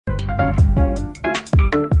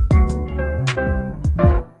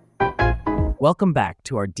Welcome back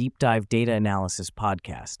to our Deep Dive Data Analysis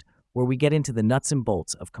podcast, where we get into the nuts and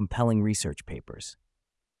bolts of compelling research papers.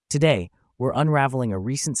 Today, we're unraveling a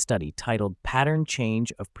recent study titled Pattern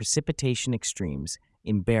Change of Precipitation Extremes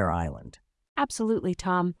in Bear Island. Absolutely,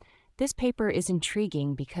 Tom. This paper is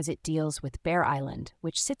intriguing because it deals with Bear Island,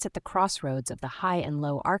 which sits at the crossroads of the high and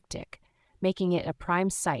low Arctic, making it a prime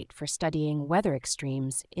site for studying weather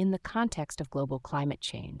extremes in the context of global climate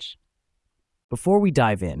change. Before we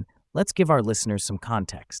dive in, let's give our listeners some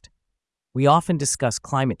context. We often discuss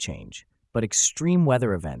climate change, but extreme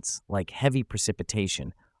weather events, like heavy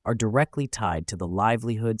precipitation, are directly tied to the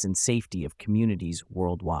livelihoods and safety of communities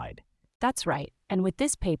worldwide. That's right, and with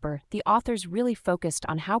this paper, the authors really focused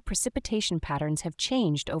on how precipitation patterns have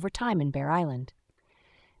changed over time in Bear Island.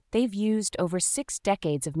 They've used over 6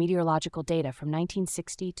 decades of meteorological data from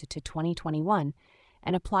 1960 to 2021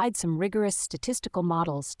 and applied some rigorous statistical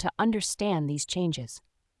models to understand these changes.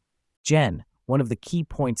 Jen, one of the key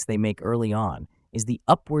points they make early on is the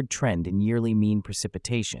upward trend in yearly mean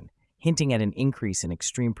precipitation, hinting at an increase in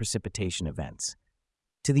extreme precipitation events.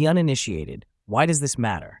 To the uninitiated, why does this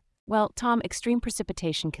matter? Well, Tom, extreme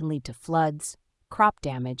precipitation can lead to floods, crop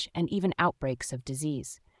damage, and even outbreaks of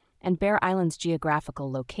disease. And Bear Island's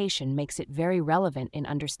geographical location makes it very relevant in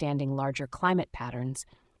understanding larger climate patterns,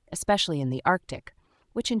 especially in the Arctic,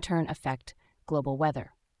 which in turn affect global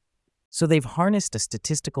weather. So they've harnessed a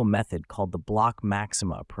statistical method called the block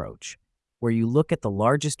maxima approach, where you look at the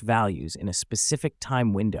largest values in a specific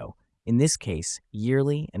time window, in this case,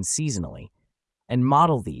 yearly and seasonally, and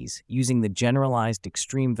model these using the generalized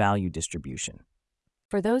extreme value distribution.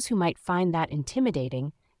 For those who might find that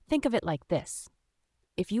intimidating, think of it like this.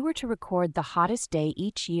 If you were to record the hottest day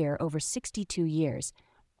each year over 62 years,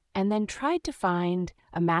 and then tried to find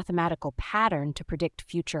a mathematical pattern to predict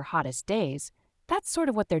future hottest days, that's sort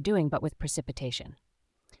of what they're doing, but with precipitation.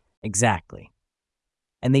 Exactly.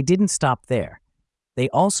 And they didn't stop there. They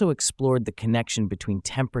also explored the connection between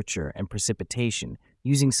temperature and precipitation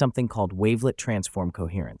using something called wavelet transform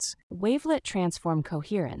coherence. Wavelet transform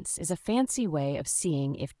coherence is a fancy way of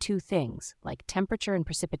seeing if two things, like temperature and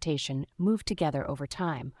precipitation, move together over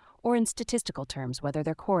time, or in statistical terms, whether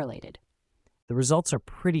they're correlated. The results are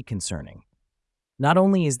pretty concerning. Not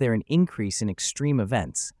only is there an increase in extreme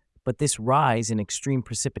events, but this rise in extreme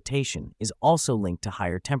precipitation is also linked to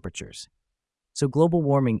higher temperatures. So global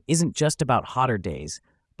warming isn't just about hotter days,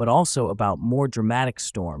 but also about more dramatic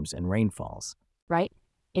storms and rainfalls. Right?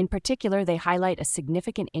 In particular, they highlight a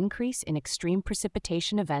significant increase in extreme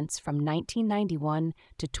precipitation events from 1991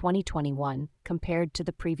 to 2021 compared to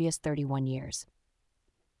the previous 31 years.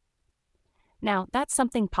 Now, that's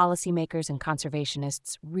something policymakers and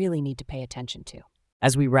conservationists really need to pay attention to.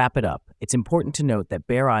 As we wrap it up, it's important to note that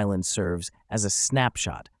Bear Island serves as a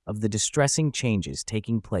snapshot of the distressing changes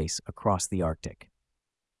taking place across the Arctic.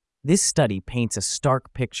 This study paints a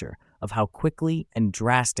stark picture of how quickly and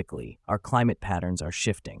drastically our climate patterns are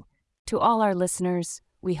shifting. To all our listeners,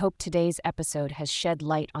 we hope today's episode has shed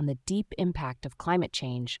light on the deep impact of climate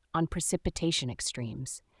change on precipitation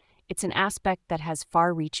extremes. It's an aspect that has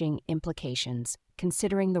far-reaching implications,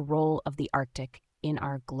 considering the role of the Arctic in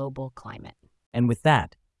our global climate. And with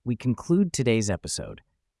that, we conclude today's episode.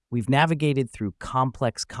 We've navigated through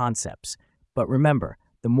complex concepts, but remember,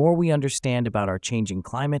 the more we understand about our changing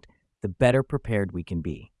climate, the better prepared we can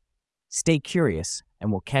be. Stay curious,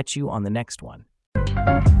 and we'll catch you on the next one.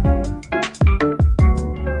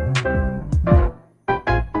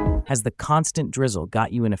 Has the constant drizzle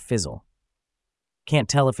got you in a fizzle? Can't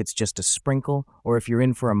tell if it's just a sprinkle or if you're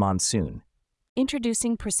in for a monsoon.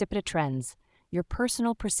 Introducing Precipitatrends, your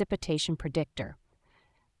personal precipitation predictor.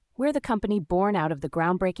 We're the company born out of the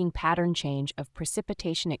groundbreaking pattern change of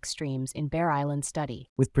precipitation extremes in Bear Island study.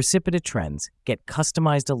 With Precipitatrends, get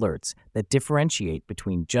customized alerts that differentiate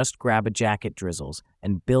between just grab-a-jacket drizzles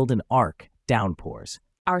and build-an-arc downpours.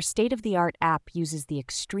 Our state-of-the-art app uses the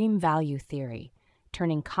extreme value theory,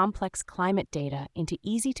 turning complex climate data into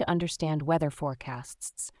easy-to-understand weather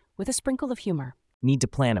forecasts with a sprinkle of humor. Need to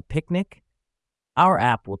plan a picnic? Our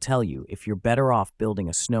app will tell you if you're better off building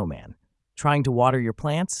a snowman. Trying to water your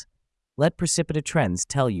plants? Let Precipitatrends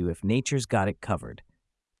tell you if nature's got it covered.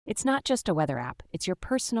 It's not just a weather app, it's your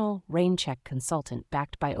personal rain check consultant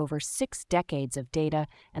backed by over 6 decades of data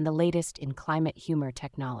and the latest in climate humor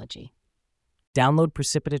technology. Download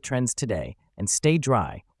Precipitatrends today and stay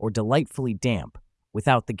dry or delightfully damp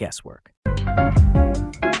without the guesswork.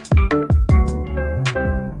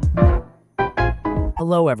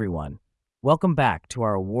 Hello, everyone. Welcome back to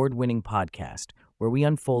our award-winning podcast, where we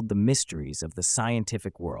unfold the mysteries of the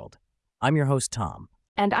scientific world. I'm your host, Tom.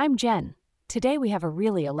 And I'm Jen. Today we have a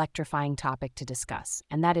really electrifying topic to discuss,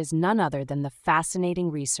 and that is none other than the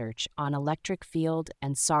fascinating research on electric field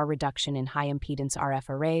and SAR reduction in high-impedance RF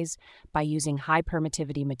arrays by using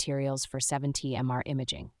high-permittivity materials for 7T-MR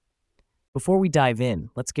imaging. Before we dive in,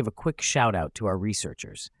 let's give a quick shout-out to our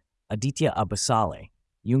researchers, Aditya Abasale,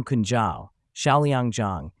 Yunkun Zhao, Xiaoliang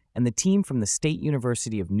Zhang, and the team from the State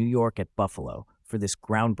University of New York at Buffalo for this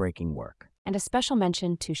groundbreaking work. And a special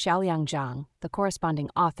mention to Xiaoliang Zhang, the corresponding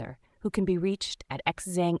author, who can be reached at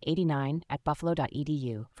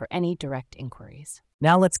xzang89@buffalo.edu for any direct inquiries.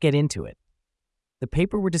 Now let's get into it. The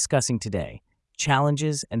paper we're discussing today,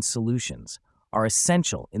 Challenges and Solutions, are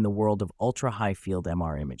essential in the world of ultra-high field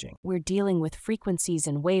MR imaging. We're dealing with frequencies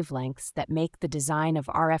and wavelengths that make the design of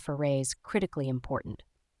RF arrays critically important.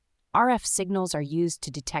 RF signals are used to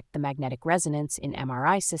detect the magnetic resonance in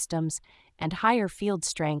MRI systems, and higher field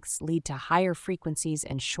strengths lead to higher frequencies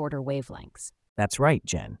and shorter wavelengths. That's right,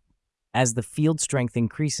 Jen. As the field strength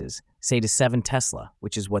increases, say to 7 Tesla,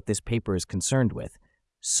 which is what this paper is concerned with,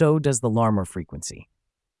 so does the Larmor frequency.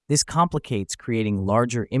 This complicates creating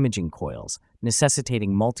larger imaging coils,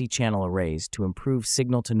 necessitating multi-channel arrays to improve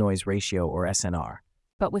signal-to-noise ratio or SNR.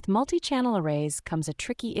 But with multi-channel arrays comes a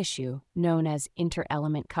tricky issue known as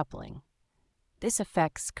inter-element coupling. This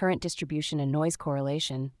affects current distribution and noise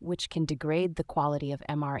correlation, which can degrade the quality of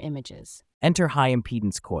MR images. Enter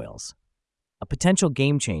high-impedance coils. A potential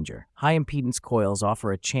game-changer, high-impedance coils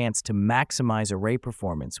offer a chance to maximize array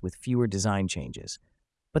performance with fewer design changes.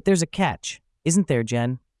 But there's a catch, isn't there,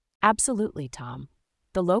 Jen? Absolutely, Tom.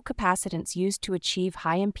 The low capacitance used to achieve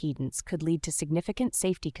high impedance could lead to significant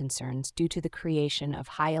safety concerns due to the creation of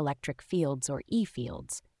high electric fields or E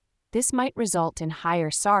fields. This might result in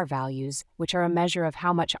higher SAR values, which are a measure of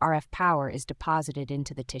how much RF power is deposited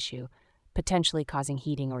into the tissue, potentially causing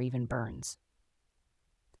heating or even burns.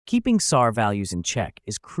 Keeping SAR values in check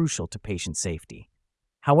is crucial to patient safety.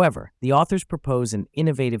 However, the authors propose an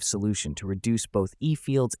innovative solution to reduce both E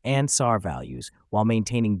fields and SAR values while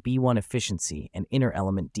maintaining B1 efficiency and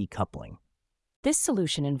inter-element decoupling. This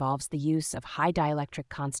solution involves the use of high dielectric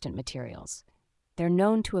constant materials. They're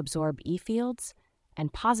known to absorb E fields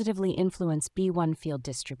and positively influence B1 field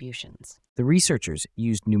distributions. The researchers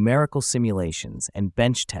used numerical simulations and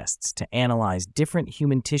bench tests to analyze different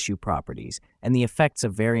human tissue properties and the effects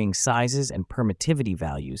of varying sizes and permittivity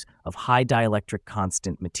values of high dielectric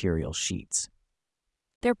constant material sheets.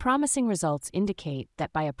 Their promising results indicate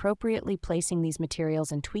that by appropriately placing these materials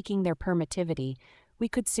and tweaking their permittivity, we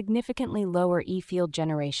could significantly lower E-field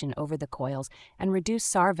generation over the coils and reduce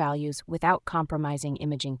SAR values without compromising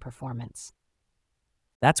imaging performance.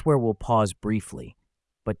 That's where we'll pause briefly,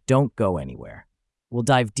 but don't go anywhere. We'll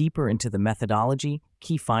dive deeper into the methodology,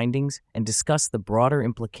 key findings, and discuss the broader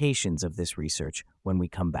implications of this research when we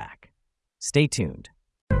come back. Stay tuned.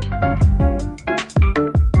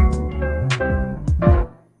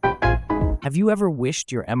 Have you ever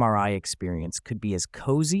wished your MRI experience could be as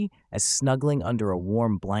cozy as snuggling under a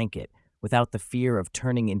warm blanket without the fear of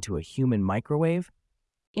turning into a human microwave?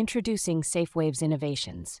 Introducing SafeWaves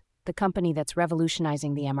Innovations, the company that's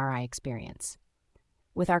revolutionizing the MRI experience.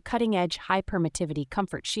 With our cutting-edge high-permittivity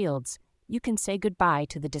comfort shields, you can say goodbye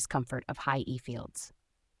to the discomfort of high E-fields.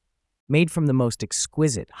 Made from the most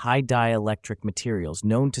exquisite high dielectric materials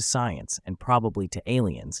known to science and probably to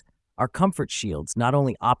aliens, our comfort shields not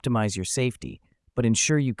only optimize your safety, but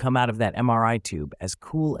ensure you come out of that MRI tube as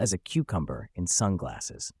cool as a cucumber in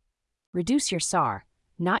sunglasses. Reduce your SAR,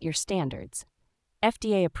 not your standards.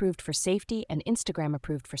 FDA approved for safety and Instagram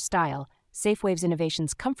approved for style, SafeWaves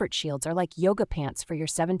Innovations comfort shields are like yoga pants for your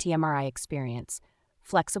 7T MRI experience.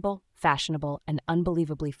 Flexible, fashionable, and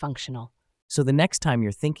unbelievably functional. So the next time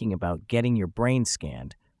you're thinking about getting your brain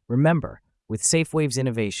scanned, remember, with SafeWaves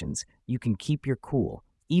Innovations, you can keep your cool,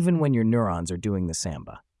 even when your neurons are doing the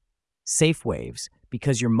samba. SafeWaves,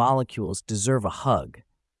 because your molecules deserve a hug,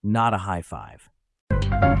 not a high five.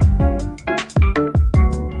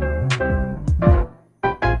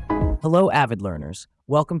 Hello, avid learners.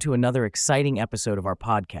 Welcome to another exciting episode of our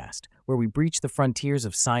podcast, where we breach the frontiers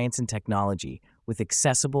of science and technology with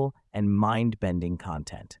accessible and mind-bending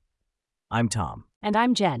content. I'm Tom. And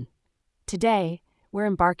I'm Jen. Today, we're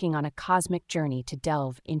embarking on a cosmic journey to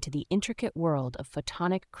delve into the intricate world of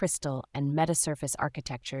photonic crystal and metasurface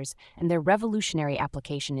architectures and their revolutionary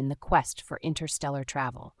application in the quest for interstellar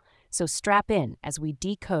travel. So strap in as we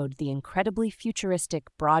decode the incredibly futuristic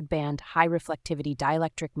broadband high-reflectivity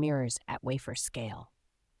dielectric mirrors at wafer scale.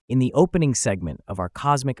 In the opening segment of our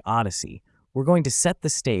Cosmic Odyssey, we're going to set the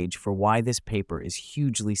stage for why this paper is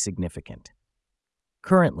hugely significant.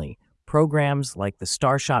 Currently, Programs like the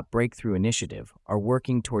Starshot Breakthrough Initiative are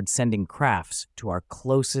working towards sending crafts to our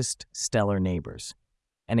closest stellar neighbors.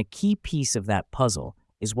 And a key piece of that puzzle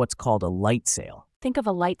is what's called a light sail. Think of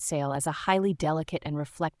a light sail as a highly delicate and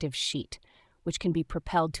reflective sheet, which can be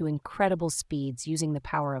propelled to incredible speeds using the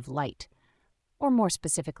power of light, or more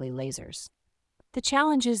specifically, lasers. The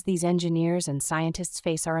challenges these engineers and scientists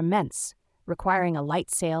face are immense, requiring a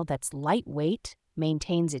light sail that's lightweight,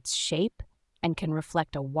 maintains its shape, and can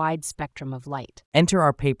reflect a wide spectrum of light. Enter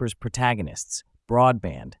our paper's protagonists,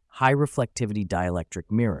 broadband, high-reflectivity dielectric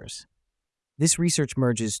mirrors. This research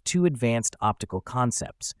merges two advanced optical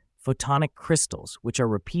concepts: photonic crystals, which are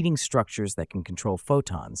repeating structures that can control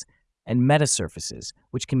photons, and metasurfaces,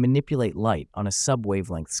 which can manipulate light on a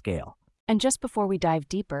sub-wavelength scale. And just before we dive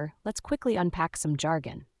deeper, let's quickly unpack some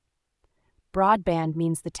jargon. Broadband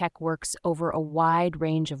means the tech works over a wide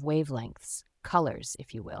range of wavelengths, colors,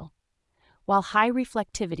 if you will, while high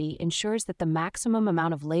reflectivity ensures that the maximum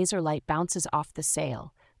amount of laser light bounces off the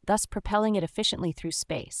sail, thus propelling it efficiently through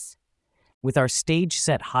space. With our stage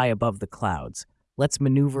set high above the clouds, let's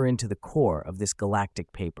maneuver into the core of this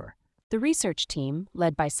galactic paper. The research team,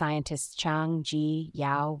 led by scientists Chang, Ji,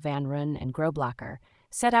 Yao, Van Run, and Groblacher,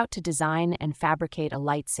 set out to design and fabricate a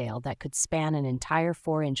light sail that could span an entire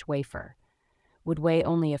 4-inch wafer, would weigh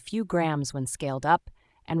only a few grams when scaled up,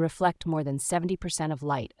 and reflect more than 70% of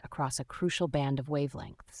light across a crucial band of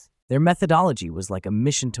wavelengths. Their methodology was like a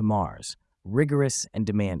mission to Mars, rigorous and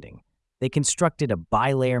demanding. They constructed a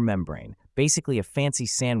bilayer membrane, basically a fancy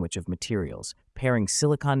sandwich of materials, pairing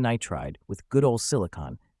silicon nitride with good old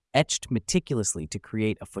silicon, etched meticulously to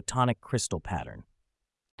create a photonic crystal pattern.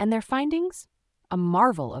 And their findings? A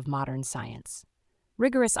marvel of modern science.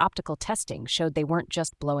 Rigorous optical testing showed they weren't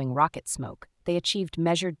just blowing rocket smoke. They achieved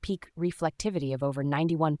measured peak reflectivity of over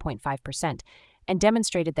 91.5% and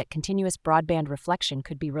demonstrated that continuous broadband reflection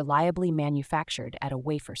could be reliably manufactured at a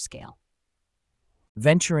wafer scale.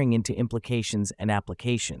 Venturing into implications and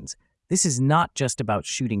applications, this is not just about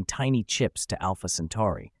shooting tiny chips to Alpha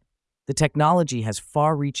Centauri. The technology has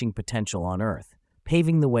far-reaching potential on Earth,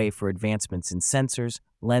 paving the way for advancements in sensors,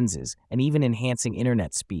 lenses, and even enhancing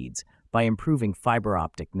internet speeds by improving fiber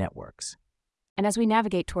optic networks. And as we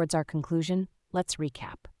navigate towards our conclusion, let's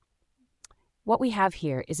recap. What we have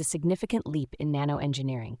here is a significant leap in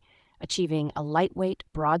nanoengineering, achieving a lightweight,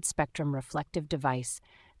 broad-spectrum reflective device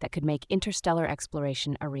that could make interstellar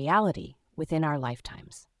exploration a reality within our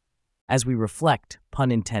lifetimes. As we reflect,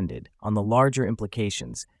 pun intended, on the larger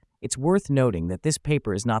implications, it's worth noting that this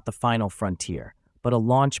paper is not the final frontier, but a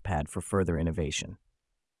launchpad for further innovation.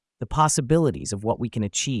 The possibilities of what we can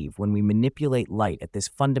achieve when we manipulate light at this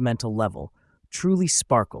fundamental level truly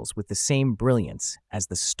sparkles with the same brilliance as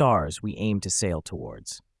the stars we aim to sail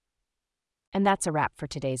towards. And that's a wrap for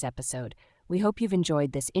today's episode. We hope you've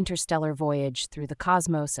enjoyed this interstellar voyage through the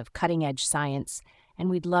cosmos of cutting-edge science, and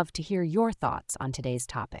we'd love to hear your thoughts on today's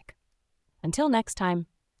topic. Until next time,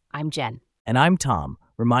 I'm Jen. And I'm Tom,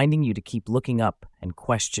 reminding you to keep looking up and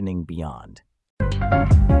questioning beyond.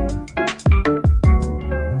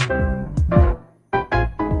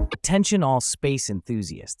 Attention all space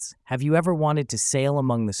enthusiasts. Have you ever wanted to sail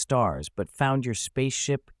among the stars but found your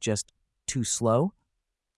spaceship just too slow?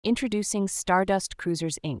 Introducing Stardust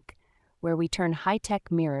Cruisers, Inc., where we turn high-tech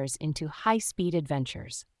mirrors into high-speed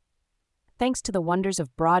adventures. Thanks to the wonders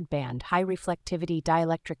of broadband, high-reflectivity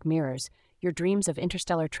dielectric mirrors, your dreams of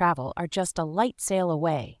interstellar travel are just a light sail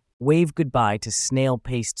away. Wave goodbye to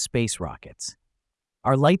snail-paced space rockets.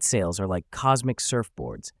 Our light sails are like cosmic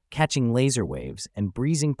surfboards, catching laser waves and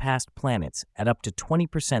breezing past planets at up to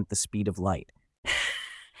 20% the speed of light.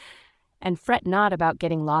 And fret not about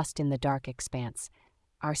getting lost in the dark expanse.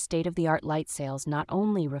 Our state-of-the-art light sails not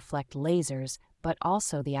only reflect lasers, but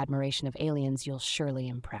also the admiration of aliens you'll surely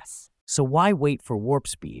impress. So why wait for warp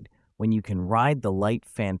speed when you can ride the light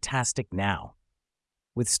fantastic now?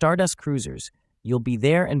 With Stardust Cruisers, you'll be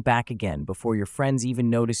there and back again before your friends even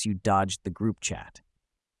notice you dodged the group chat.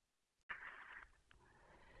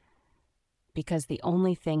 Because the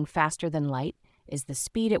only thing faster than light is the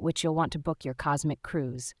speed at which you'll want to book your cosmic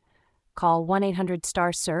cruise. Call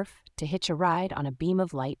 1-800-STAR-SURF to hitch a ride on a beam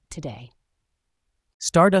of light today.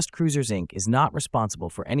 Stardust Cruisers Inc. is not responsible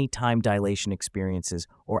for any time dilation experiences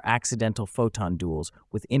or accidental photon duels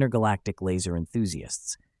with intergalactic laser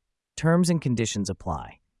enthusiasts. Terms and conditions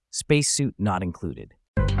apply. Spacesuit not included.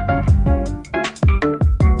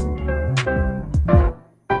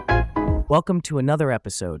 Welcome to another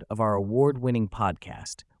episode of our award-winning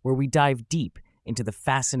podcast, where we dive deep into the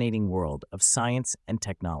fascinating world of science and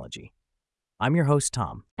technology. I'm your host,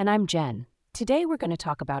 Tom. And I'm Jen. Today we're going to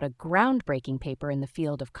talk about a groundbreaking paper in the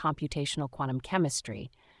field of computational quantum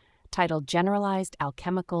chemistry, titled Generalized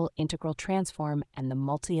Alchemical Integral Transform and the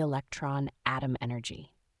Multi-Electron Atom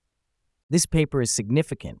Energy. This paper is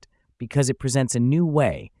significant because it presents a new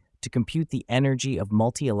way to compute the energy of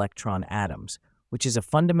multi-electron atoms, which is a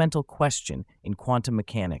fundamental question in quantum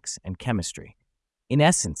mechanics and chemistry. In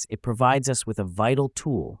essence, it provides us with a vital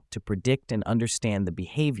tool to predict and understand the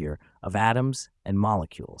behavior of atoms and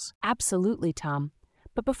molecules. Absolutely, Tom.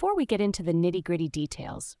 But before we get into the nitty-gritty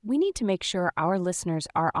details, we need to make sure our listeners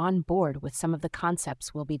are on board with some of the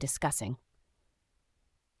concepts we'll be discussing.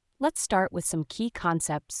 Let's start with some key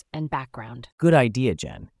concepts and background. Good idea,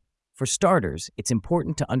 Jen. For starters, it's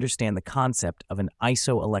important to understand the concept of an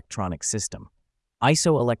isoelectronic system.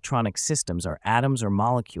 Isoelectronic systems are atoms or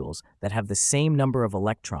molecules that have the same number of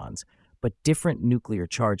electrons, but different nuclear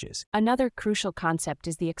charges. Another crucial concept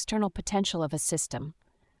is the external potential of a system,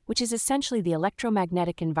 which is essentially the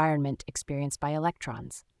electromagnetic environment experienced by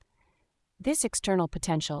electrons. This external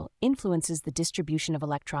potential influences the distribution of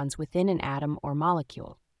electrons within an atom or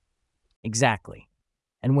molecule. Exactly.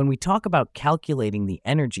 And when we talk about calculating the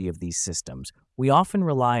energy of these systems, we often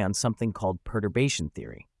rely on something called perturbation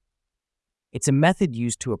theory. It's a method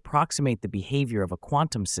used to approximate the behavior of a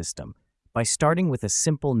quantum system by starting with a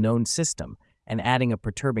simple known system and adding a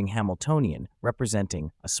perturbing Hamiltonian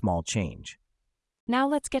representing a small change. Now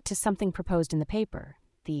let's get to something proposed in the paper,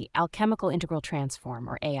 the alchemical integral transform,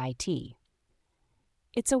 or AIT.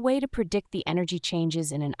 It's a way to predict the energy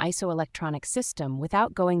changes in an isoelectronic system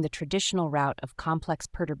without going the traditional route of complex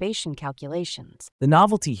perturbation calculations. The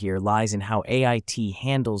novelty here lies in how AIT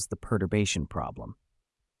handles the perturbation problem.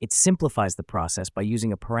 It simplifies the process by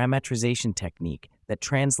using a parametrization technique that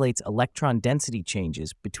translates electron density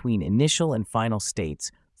changes between initial and final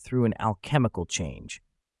states through an alchemical change.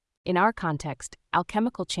 In our context,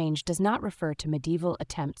 alchemical change does not refer to medieval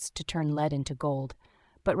attempts to turn lead into gold,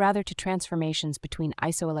 but rather to transformations between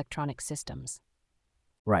isoelectronic systems.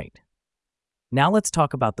 Right. Now let's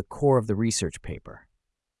talk about the core of the research paper.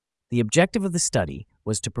 The objective of the study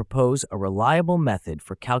was to propose a reliable method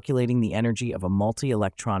for calculating the energy of a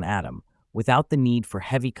multi-electron atom without the need for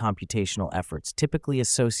heavy computational efforts typically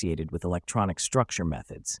associated with electronic structure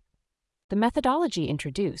methods. The methodology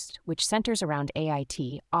introduced, which centers around AIT,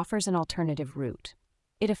 offers an alternative route.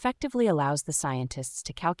 It effectively allows the scientists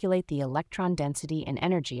to calculate the electron density and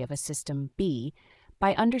energy of a system B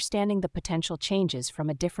by understanding the potential changes from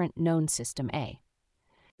a different known system A.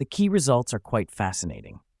 The key results are quite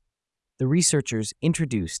fascinating. The researchers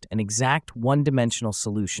introduced an exact one-dimensional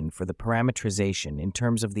solution for the parametrization in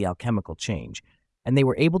terms of the alchemical change, and they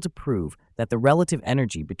were able to prove that the relative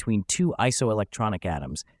energy between two isoelectronic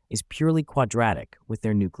atoms is purely quadratic with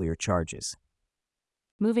their nuclear charges.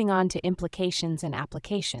 Moving on to implications and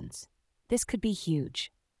applications. This could be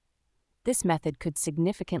huge. This method could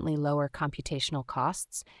significantly lower computational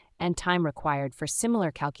costs and time required for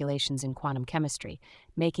similar calculations in quantum chemistry,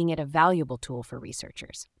 making it a valuable tool for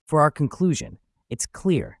researchers. For our conclusion, it's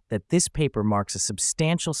clear that this paper marks a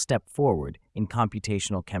substantial step forward in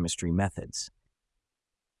computational chemistry methods.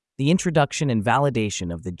 The introduction and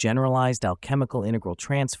validation of the generalized alchemical integral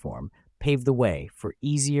transform paved the way for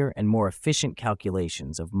easier and more efficient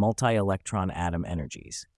calculations of multi-electron atom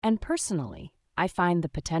energies. And personally, I find the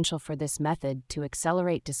potential for this method to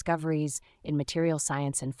accelerate discoveries in material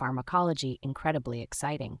science and pharmacology incredibly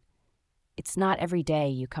exciting. It's not every day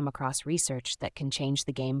you come across research that can change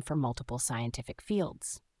the game for multiple scientific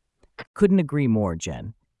fields. Couldn't agree more,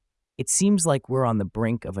 Jen. It seems like we're on the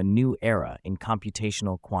brink of a new era in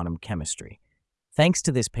computational quantum chemistry. Thanks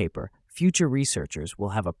to this paper, future researchers will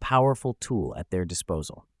have a powerful tool at their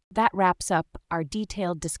disposal. That wraps up our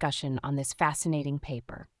detailed discussion on this fascinating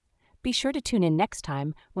paper. Be sure to tune in next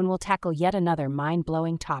time when we'll tackle yet another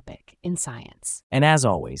mind-blowing topic in science. And as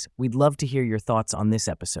always, we'd love to hear your thoughts on this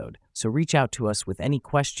episode, so reach out to us with any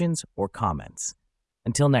questions or comments.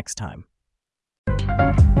 Until next time.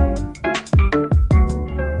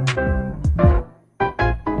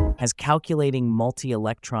 Has calculating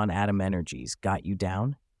multi-electron atom energies got you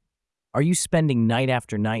down? Are you spending night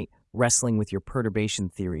after night wrestling with your perturbation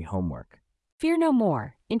theory homework? Fear no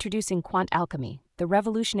more, introducing Quant Alchemy, the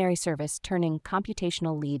revolutionary service turning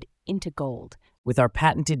computational lead into gold. With our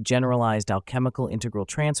patented generalized alchemical integral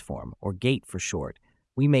transform, or GATE for short,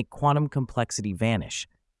 we make quantum complexity vanish,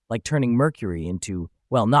 like turning mercury into,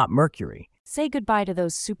 well, not mercury. Say goodbye to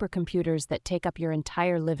those supercomputers that take up your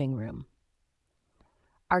entire living room.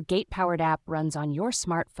 Our GATE-powered app runs on your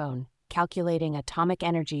smartphone, calculating atomic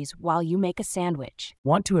energies while you make a sandwich.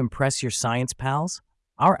 Want to impress your science pals?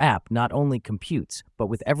 Our app not only computes, but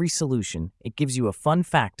with every solution, it gives you a fun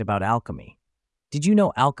fact about alchemy. Did you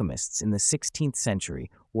know alchemists in the 16th century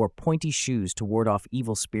wore pointy shoes to ward off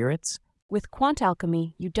evil spirits? With Quant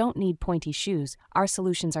Alchemy, you don't need pointy shoes. Our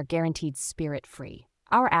solutions are guaranteed spirit-free.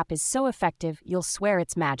 Our app is so effective, you'll swear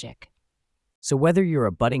it's magic. So whether you're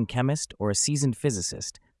a budding chemist or a seasoned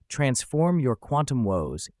physicist, transform your quantum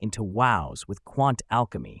woes into wows with Quant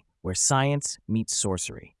Alchemy, where science meets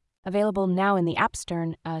sorcery. Available now in the App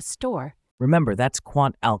Store. Remember, that's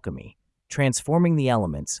Quant Alchemy, transforming the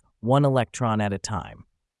elements one electron at a time.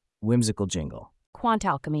 Whimsical jingle. Quant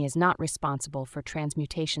Alchemy is not responsible for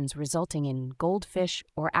transmutations resulting in goldfish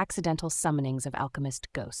or accidental summonings of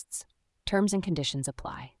alchemist ghosts. Terms and conditions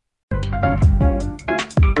apply.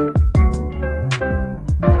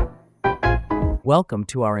 Welcome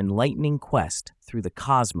to our enlightening quest through the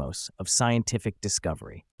cosmos of scientific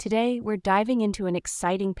discovery. Today, we're diving into an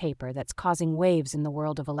exciting paper that's causing waves in the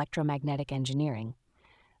world of electromagnetic engineering.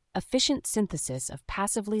 Efficient synthesis of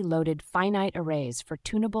passively loaded finite arrays for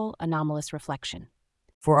tunable anomalous reflection.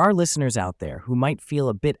 For our listeners out there who might feel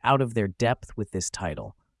a bit out of their depth with this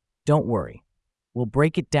title, don't worry. We'll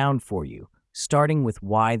break it down for you, starting with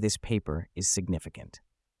why this paper is significant.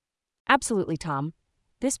 Absolutely, Tom.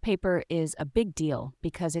 This paper is a big deal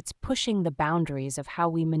because it's pushing the boundaries of how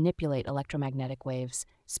we manipulate electromagnetic waves,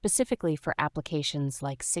 specifically for applications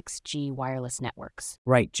like 6G wireless networks.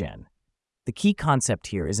 Right, Jen. The key concept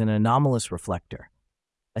here is an anomalous reflector,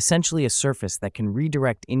 essentially a surface that can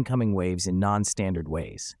redirect incoming waves in non-standard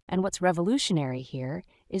ways. And what's revolutionary here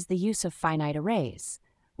is the use of finite arrays,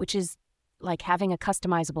 which is like having a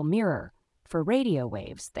customizable mirror for radio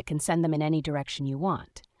waves that can send them in any direction you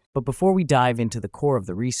want. But before we dive into the core of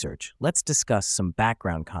the research, let's discuss some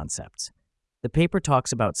background concepts. The paper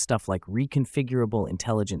talks about stuff like reconfigurable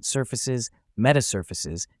intelligent surfaces,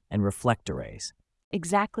 metasurfaces, and reflect arrays.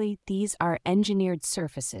 Exactly, these are engineered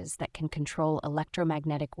surfaces that can control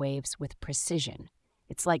electromagnetic waves with precision.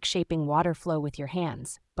 It's like shaping water flow with your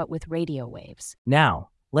hands, but with radio waves. Now,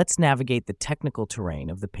 let's navigate the technical terrain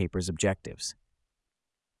of the paper's objectives.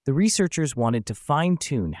 The researchers wanted to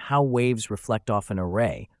fine-tune how waves reflect off an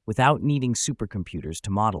array without needing supercomputers to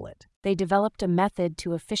model it. They developed a method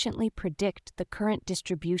to efficiently predict the current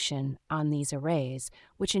distribution on these arrays,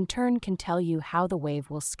 which in turn can tell you how the wave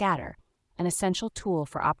will scatter, an essential tool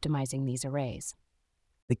for optimizing these arrays.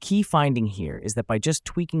 The key finding here is that by just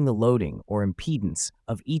tweaking the loading or impedance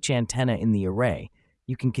of each antenna in the array,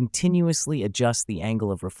 you can continuously adjust the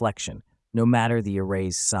angle of reflection, no matter the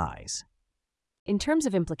array's size. In terms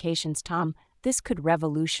of implications, Tom, this could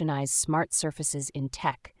revolutionize smart surfaces in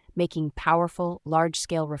tech, making powerful,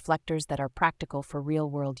 large-scale reflectors that are practical for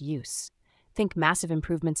real-world use. Think massive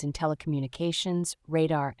improvements in telecommunications,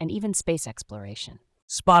 radar, and even space exploration.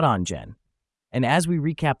 Spot on, Jen. And as we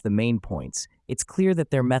recap the main points, it's clear that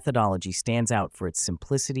their methodology stands out for its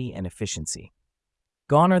simplicity and efficiency.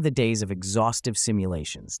 Gone are the days of exhaustive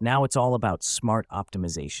simulations. Now it's all about smart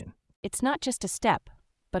optimization. It's not just a step,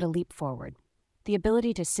 but a leap forward. The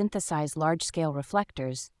ability to synthesize large-scale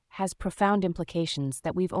reflectors has profound implications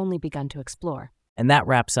that we've only begun to explore. And that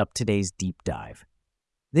wraps up today's deep dive.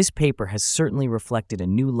 This paper has certainly reflected a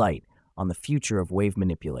new light on the future of wave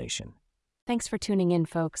manipulation. Thanks for tuning in,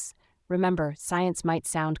 folks. Remember, science might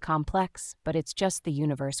sound complex, but it's just the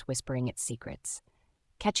universe whispering its secrets.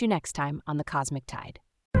 Catch you next time on The Cosmic Tide.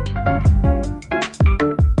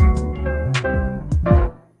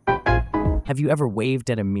 Have you ever waved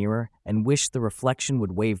at a mirror and wished the reflection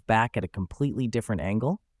would wave back at a completely different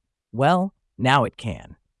angle? Well, now it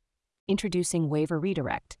can. Introducing Wave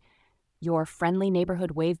Redirect, your friendly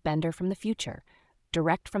neighborhood wave bender from the future,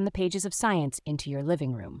 direct from the pages of science into your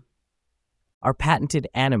living room. Our patented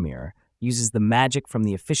Animirror uses the magic from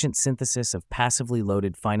the efficient synthesis of passively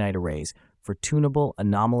loaded finite arrays for tunable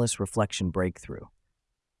anomalous reflection breakthrough.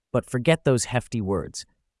 But forget those hefty words.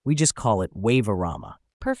 We just call it Waveorama.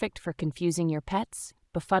 Perfect for confusing your pets,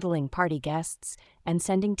 befuddling party guests, and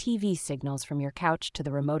sending TV signals from your couch to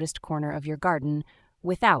the remotest corner of your garden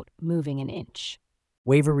without moving an inch.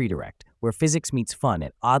 Wave Redirect, where physics meets fun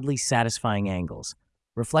at oddly satisfying angles.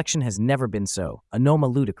 Reflection has never been so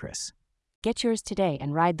anoma ludicrous. Get yours today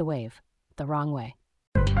and ride the wave the wrong way.